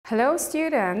Hello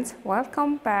students,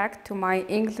 welcome back to my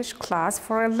English class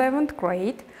for 11th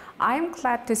grade. I am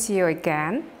glad to see you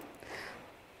again.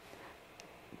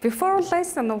 Before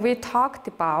lesson we talked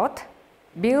about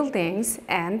buildings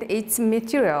and its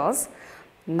materials.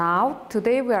 Now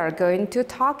today we are going to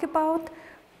talk about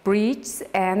bridges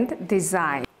and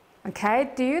design.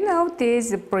 Okay, do you know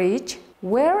this bridge?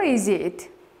 Where is it?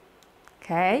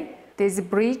 Okay, this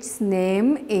bridge's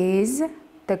name is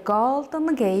the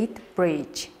Golden Gate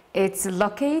Bridge. It's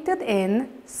located in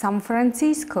San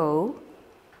Francisco.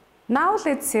 Now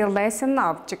let's see lesson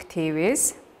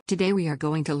objectives. Today we are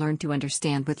going to learn to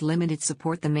understand with limited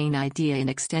support the main idea in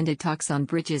extended talks on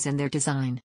bridges and their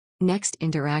design. Next,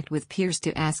 interact with peers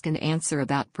to ask and answer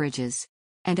about bridges.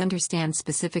 And understand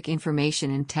specific information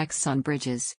in texts on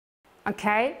bridges.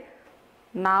 Okay,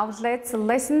 now let's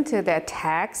listen to the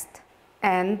text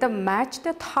and match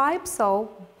the types of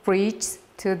bridges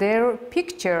to their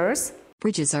pictures.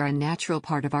 Bridges are a natural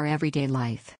part of our everyday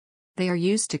life. They are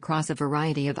used to cross a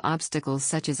variety of obstacles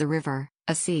such as a river,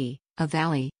 a sea, a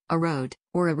valley, a road,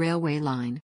 or a railway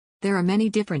line. There are many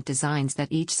different designs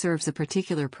that each serves a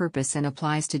particular purpose and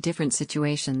applies to different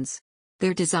situations.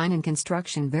 Their design and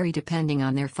construction vary depending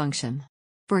on their function.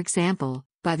 For example,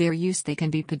 by their use they can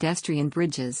be pedestrian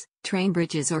bridges, train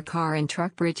bridges or car and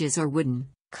truck bridges, or wooden,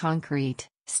 concrete,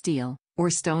 steel, or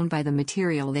stone by the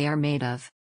material they are made of.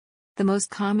 The most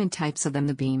common types of them: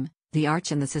 the beam, the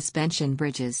arch and the suspension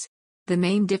bridges. The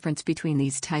main difference between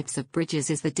these types of bridges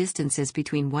is the distances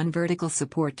between one vertical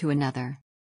support to another.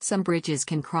 Some bridges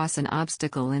can cross an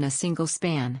obstacle in a single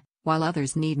span, while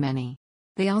others need many.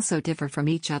 They also differ from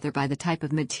each other by the type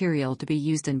of material to be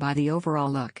used and by the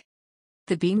overall look.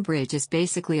 The beam bridge is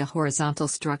basically a horizontal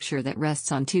structure that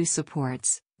rests on two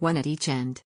supports, one at each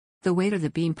end. The weight of the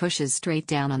beam pushes straight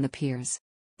down on the piers.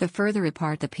 The further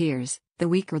apart the piers, the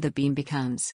weaker the beam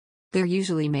becomes. They're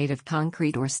usually made of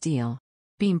concrete or steel.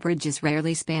 Beam bridges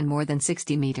rarely span more than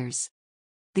 60 meters.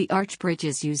 The arch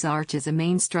bridges use arch as a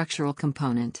main structural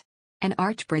component. An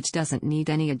arch bridge doesn't need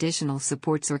any additional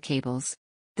supports or cables.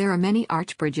 There are many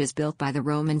arch bridges built by the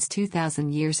Romans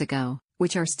 2,000 years ago,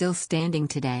 which are still standing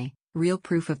today, real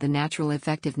proof of the natural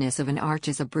effectiveness of an arch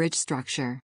as a bridge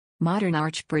structure. Modern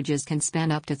arch bridges can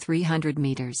span up to 300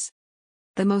 meters.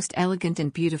 The most elegant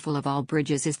and beautiful of all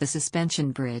bridges is the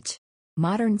suspension bridge.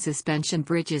 Modern suspension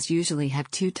bridges usually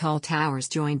have two tall towers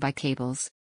joined by cables.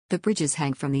 The bridges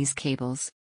hang from these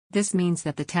cables. This means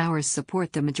that the towers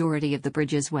support the majority of the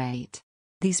bridge's weight.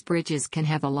 These bridges can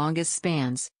have the longest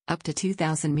spans, up to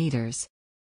 2,000 meters.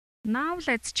 Now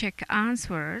let's check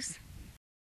answers.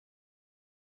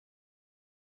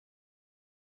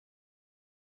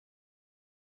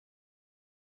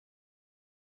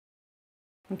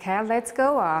 Okay, let's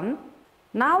go on.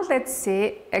 Now let's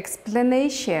see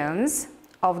explanations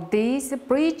of these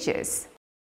bridges.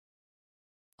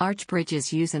 Arch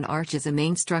bridges use an arch as a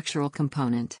main structural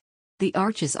component. The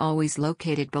arch is always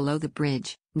located below the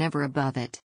bridge, never above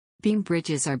it. Beam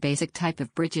bridges are basic type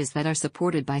of bridges that are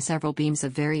supported by several beams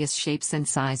of various shapes and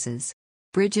sizes.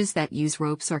 Bridges that use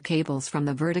ropes or cables from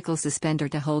the vertical suspender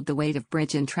to hold the weight of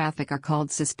bridge in traffic are called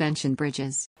suspension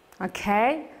bridges.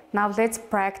 Okay, now let's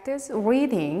practice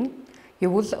reading. You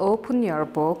will open your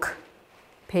book,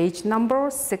 page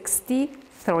number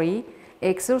 63,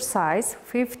 exercise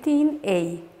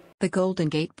 15A. The Golden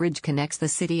Gate Bridge connects the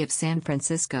city of San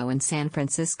Francisco and San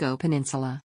Francisco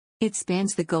Peninsula. It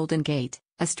spans the Golden Gate,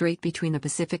 a strait between the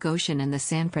Pacific Ocean and the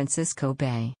San Francisco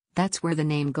Bay. That's where the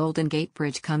name Golden Gate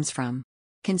Bridge comes from.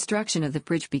 Construction of the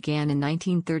bridge began in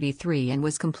 1933 and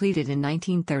was completed in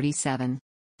 1937.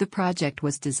 The project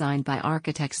was designed by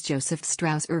architects Joseph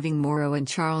Strauss Irving Morrow and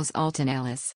Charles Alton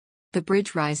Ellis. The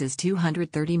bridge rises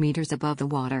 230 meters above the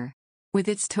water. With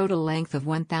its total length of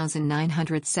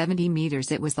 1,970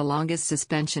 meters, it was the longest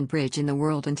suspension bridge in the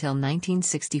world until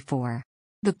 1964.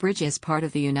 The bridge is part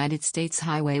of the United States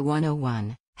Highway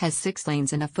 101, has 6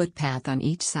 lanes and a footpath on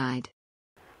each side.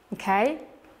 Okay,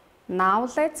 now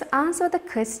let's answer the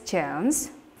questions.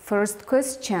 First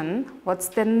question, what's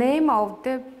the name of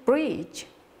the bridge?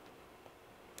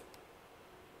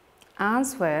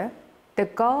 Answer, the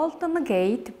Golden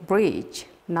Gate Bridge.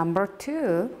 Number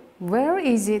 2, where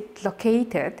is it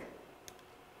located?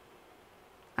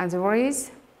 Answer is,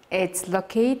 it's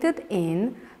located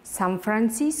in San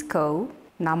Francisco.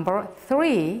 Number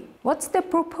 3, what's the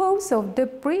purpose of the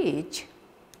bridge?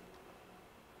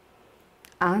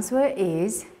 Answer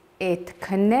is, it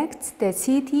connects the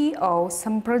city of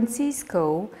San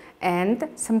Francisco and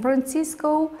San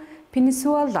Francisco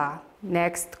Peninsula.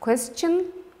 Next question,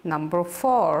 number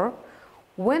 4,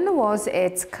 when was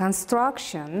its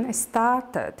construction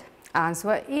started?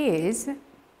 Answer is,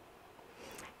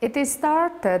 It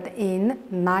started in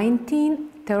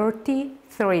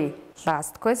 1933.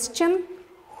 Last question.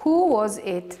 Who was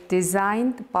it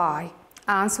designed by?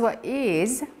 Answer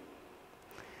is,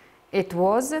 it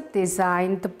was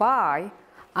designed by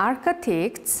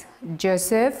architects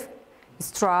Joseph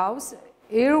Strauss,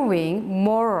 Irving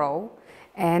Morrow,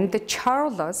 and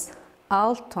Charles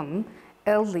Alton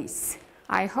Ellis.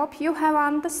 I hope you have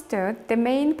understood the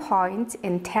main points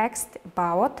in text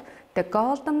about the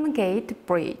Golden Gate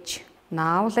Bridge.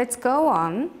 Now let's go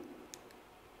on.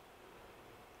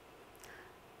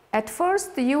 At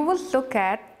first, you will look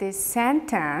at this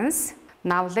sentence.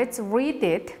 Now let's read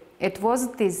it. It was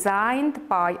designed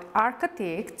by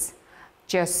architects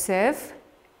Joseph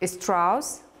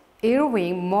Strauss,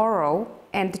 Irving Morrow,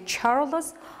 and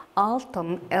Charles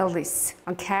Alton Ellis.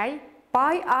 Okay?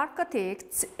 By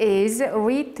architects is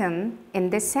written in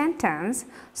the sentence,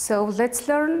 so let's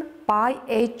learn by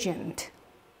agent.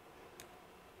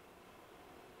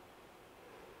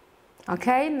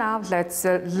 Okay, now let's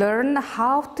learn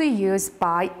how to use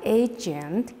by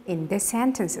agent in the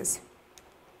sentences.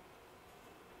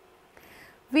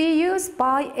 We use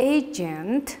by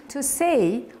agent to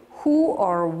say who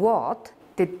or what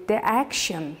did the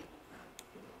action.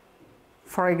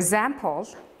 For example,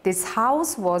 this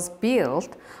house was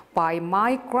built by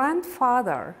my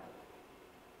grandfather.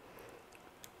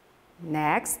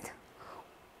 Next,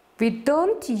 we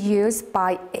don't use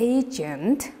by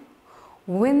agent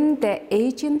when the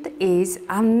agent is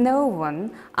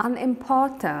unknown,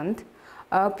 unimportant,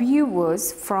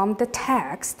 obvious from the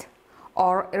text,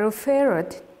 or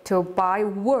referred to by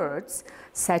words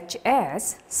such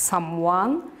as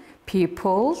someone,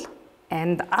 people,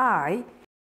 and I.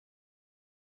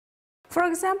 For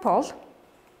example,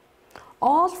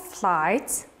 all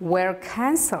flights were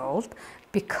cancelled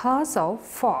because of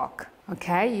fog.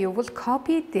 Okay, you will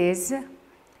copy this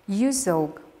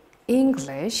usual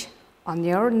English on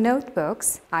your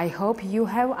notebooks. I hope you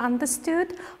have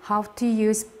understood how to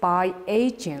use by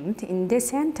agent in this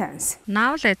sentence.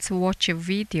 Now let's watch a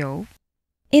video.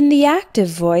 In the active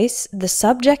voice, the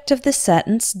subject of the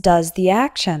sentence does the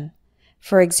action.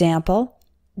 For example,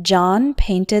 John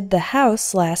painted the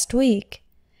house last week.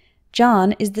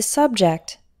 John is the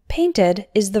subject, painted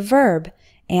is the verb,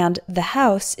 and the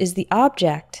house is the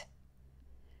object.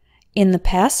 In the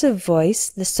passive voice,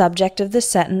 the subject of the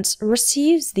sentence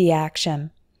receives the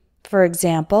action. For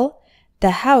example,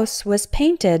 the house was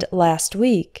painted last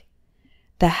week.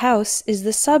 The house is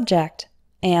the subject,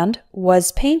 and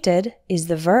was painted is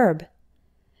the verb.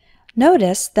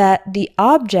 Notice that the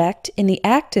object in the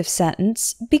active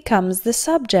sentence becomes the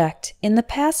subject in the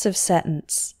passive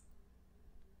sentence.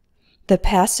 The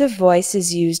passive voice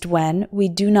is used when we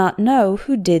do not know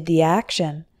who did the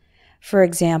action. For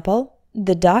example,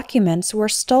 the documents were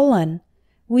stolen.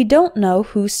 We don't know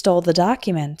who stole the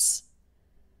documents.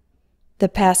 The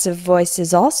passive voice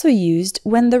is also used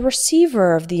when the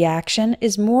receiver of the action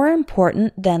is more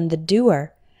important than the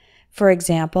doer. For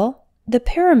example, the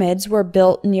pyramids were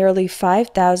built nearly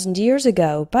 5,000 years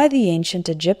ago by the ancient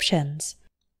Egyptians.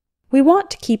 We want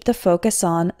to keep the focus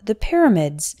on the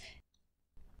pyramids.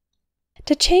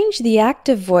 To change the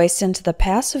active voice into the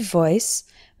passive voice,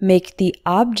 make the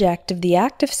object of the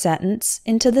active sentence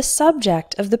into the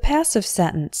subject of the passive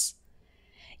sentence.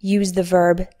 Use the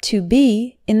verb to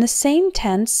be in the same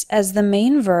tense as the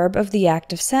main verb of the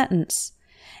active sentence,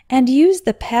 and use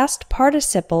the past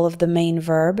participle of the main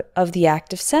verb of the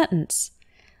active sentence.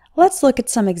 Let's look at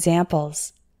some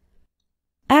examples.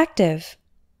 Active: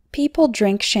 people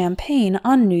drink champagne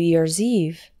on New Year's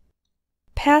Eve.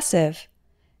 Passive: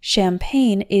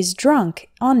 champagne is drunk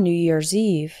on New Year's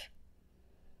Eve.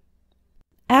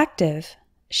 Active: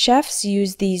 chefs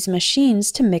use these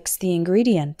machines to mix the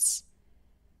ingredients.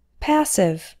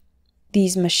 Passive: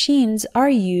 these machines are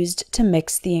used to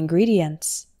mix the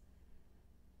ingredients.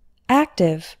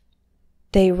 Active: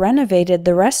 they renovated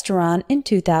the restaurant in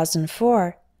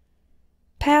 2004.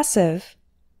 Passive: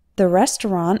 the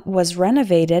restaurant was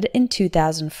renovated in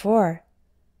 2004.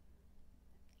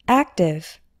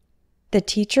 Active: the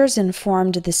teachers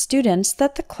informed the students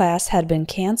that the class had been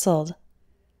canceled.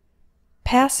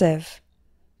 Passive: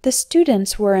 the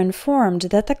students were informed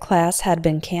that the class had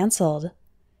been canceled.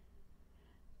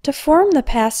 To form the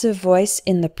passive voice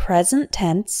in the present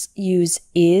tense, use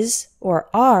is or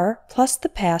are plus the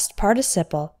past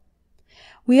participle.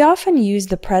 We often use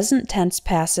the present tense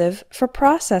passive for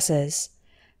processes.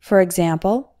 For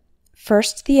example,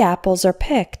 first the apples are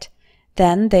picked,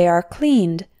 then they are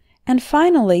cleaned, and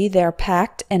finally they are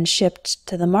packed and shipped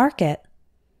to the market.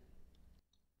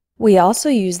 We also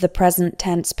use the present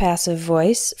tense passive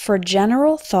voice for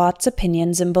general thoughts,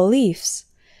 opinions, and beliefs.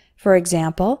 For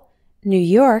example, New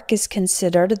York is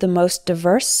considered the most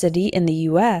diverse city in the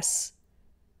U.S.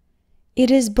 It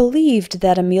is believed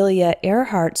that Amelia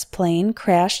Earhart's plane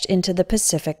crashed into the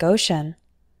Pacific Ocean.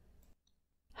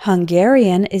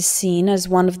 Hungarian is seen as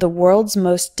one of the world's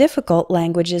most difficult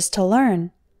languages to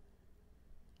learn.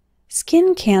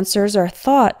 Skin cancers are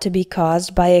thought to be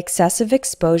caused by excessive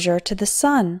exposure to the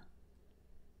sun.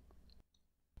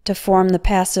 To form the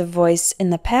passive voice in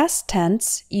the past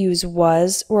tense, use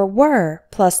was or were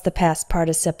plus the past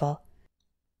participle.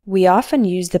 We often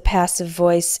use the passive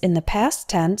voice in the past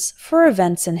tense for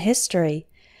events in history.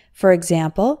 For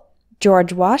example,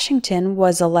 George Washington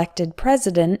was elected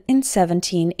president in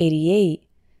 1788.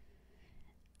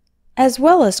 As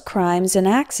well as crimes and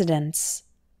accidents.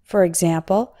 For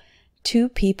example, 2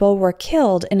 people were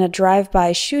killed in a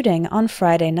drive-by shooting on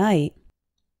Friday night.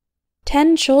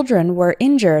 10 children were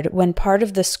injured when part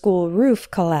of the school roof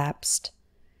collapsed.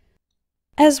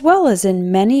 As well as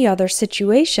in many other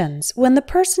situations when the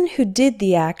person who did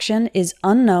the action is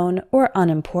unknown or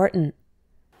unimportant.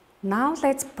 Now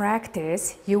let's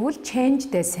practice. You will change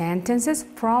the sentences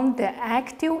from the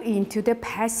active into the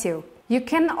passive. You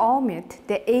can omit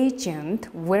the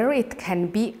agent where it can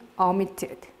be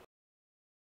omitted.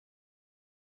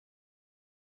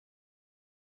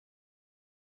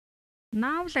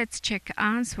 Now let's check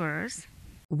answers.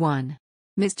 1.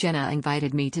 Miss Jenna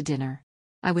invited me to dinner.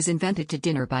 I was invited to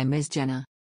dinner by Miss Jenna.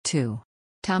 2.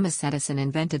 Thomas Edison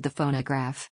invented the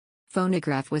phonograph.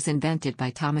 Phonograph was invented by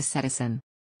Thomas Edison.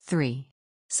 3.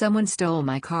 Someone stole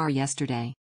my car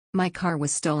yesterday. My car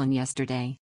was stolen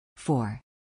yesterday. 4.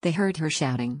 They heard her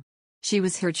shouting. She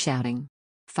was heard shouting.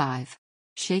 5.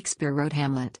 Shakespeare wrote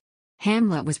Hamlet.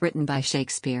 Hamlet was written by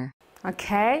Shakespeare.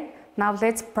 Okay, now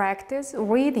let's practice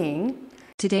reading.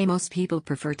 Today most people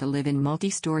prefer to live in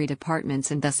multi-storied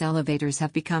apartments, and thus elevators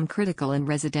have become critical in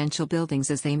residential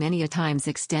buildings as they many a times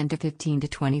extend to 15 to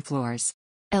 20 floors.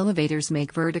 Elevators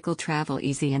make vertical travel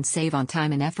easy and save on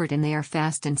time and effort, and they are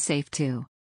fast and safe too.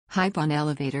 Hypon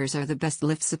elevators are the best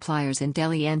lift suppliers in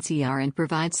Delhi NCR and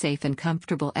provide safe and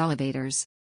comfortable elevators.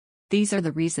 These are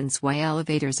the reasons why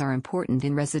elevators are important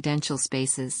in residential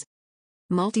spaces.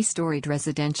 Multi-storied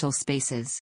residential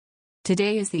spaces.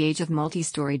 Today is the age of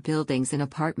multi-storied buildings and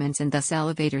apartments, and thus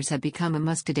elevators have become a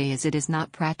must today, as it is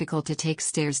not practical to take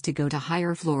stairs to go to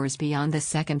higher floors beyond the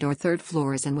second or third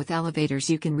floors, and with elevators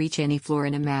you can reach any floor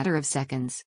in a matter of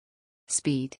seconds.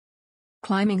 Speed.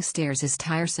 Climbing stairs is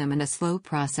tiresome and a slow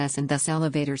process, and thus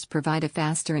elevators provide a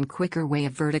faster and quicker way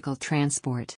of vertical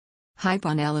transport.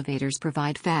 Hypon elevators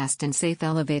provide fast and safe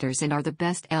elevators and are the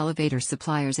best elevator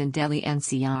suppliers in Delhi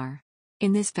NCR.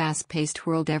 In this fast-paced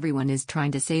world, everyone is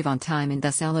trying to save on time, and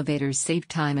thus elevators save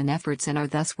time and efforts and are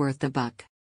thus worth the buck.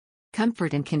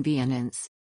 Comfort and convenience.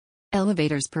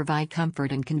 Elevators provide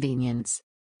comfort and convenience.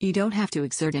 You don't have to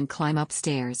exert and climb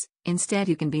upstairs. Instead,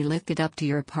 you can be lifted up to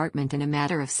your apartment in a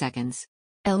matter of seconds.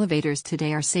 Elevators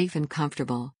today are safe and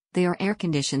comfortable. They are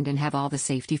air-conditioned and have all the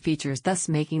safety features, thus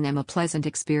making them a pleasant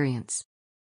experience.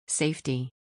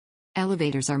 Safety.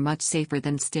 Elevators are much safer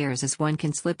than stairs, as one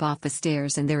can slip off the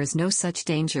stairs and there is no such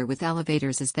danger with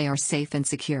elevators, as they are safe and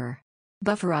secure.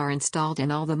 Buffer are installed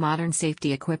and all the modern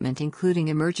safety equipment including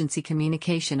emergency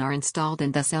communication are installed,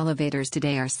 and thus elevators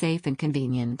today are safe and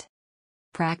convenient.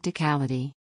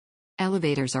 Practicality.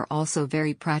 Elevators are also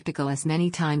very practical, as many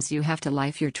times you have to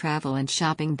life your travel and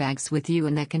shopping bags with you,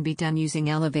 and that can be done using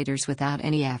elevators without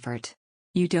any effort.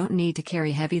 You don't need to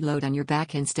carry heavy load on your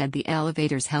back. Instead, the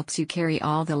elevators helps you carry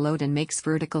all the load and makes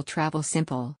vertical travel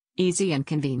simple, easy and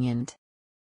convenient.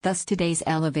 Thus today's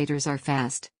elevators are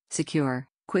fast, secure,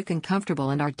 quick and comfortable,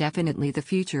 and are definitely the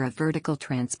future of vertical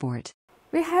transport.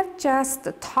 We have just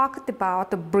talked about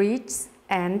the bridge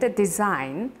and the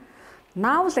design.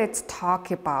 Now let's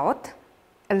talk about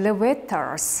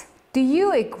elevators. Do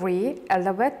you agree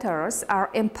elevators are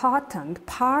an important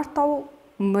part of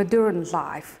modern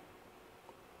life?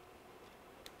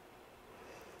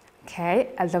 Okay,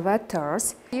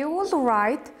 elevators. You will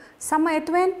write some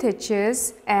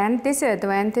advantages and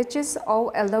disadvantages of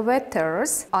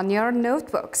elevators on your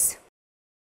notebooks.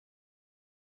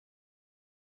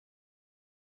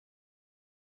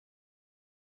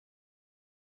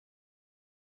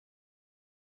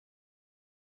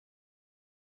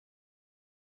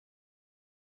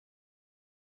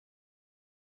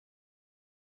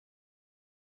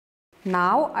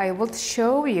 Now I will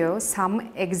show you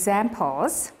some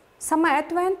examples. Some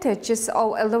advantages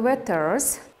of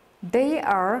elevators. They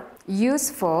are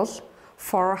useful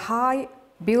for high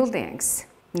buildings.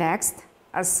 Next,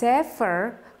 a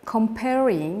safer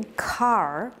comparing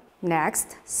car.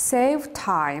 Next, save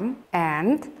time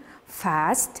and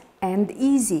fast and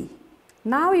easy.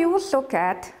 Now you will look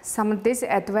at some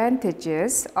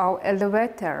disadvantages of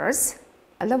elevators.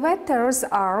 Elevators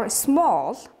are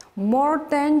small, more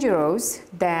dangerous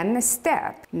than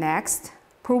steps. Next,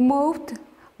 promote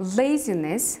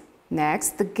laziness.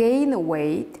 Next, gain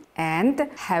weight and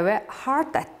have a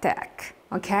heart attack.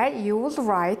 Okay, you will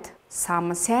write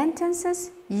some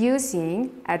sentences using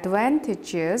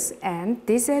advantages and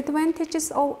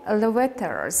disadvantages of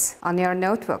elevators on your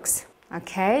notebooks.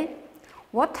 Okay,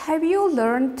 what have you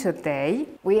learned today?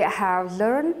 We have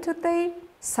learned today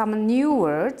some new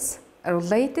words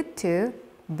related to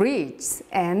bridges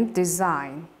and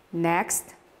design.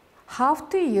 Next, how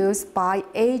to use by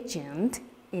agent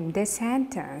in the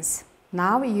sentence.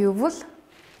 Now you will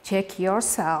check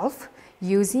yourself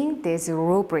using this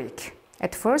rubric.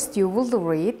 At first, you will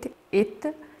read it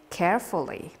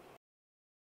carefully.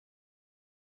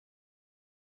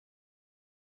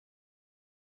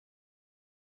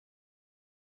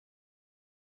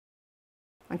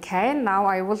 Okay, now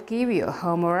I will give you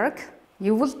homework.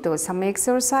 You will do some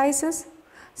exercises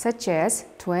such as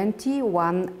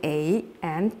 21A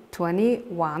and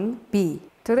 21B.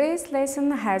 Today's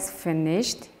lesson has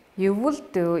finished. You will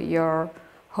do your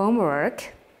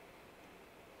homework.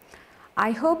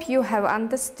 I hope you have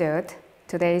understood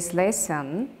today's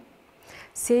lesson.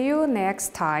 See you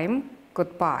next time.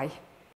 Goodbye.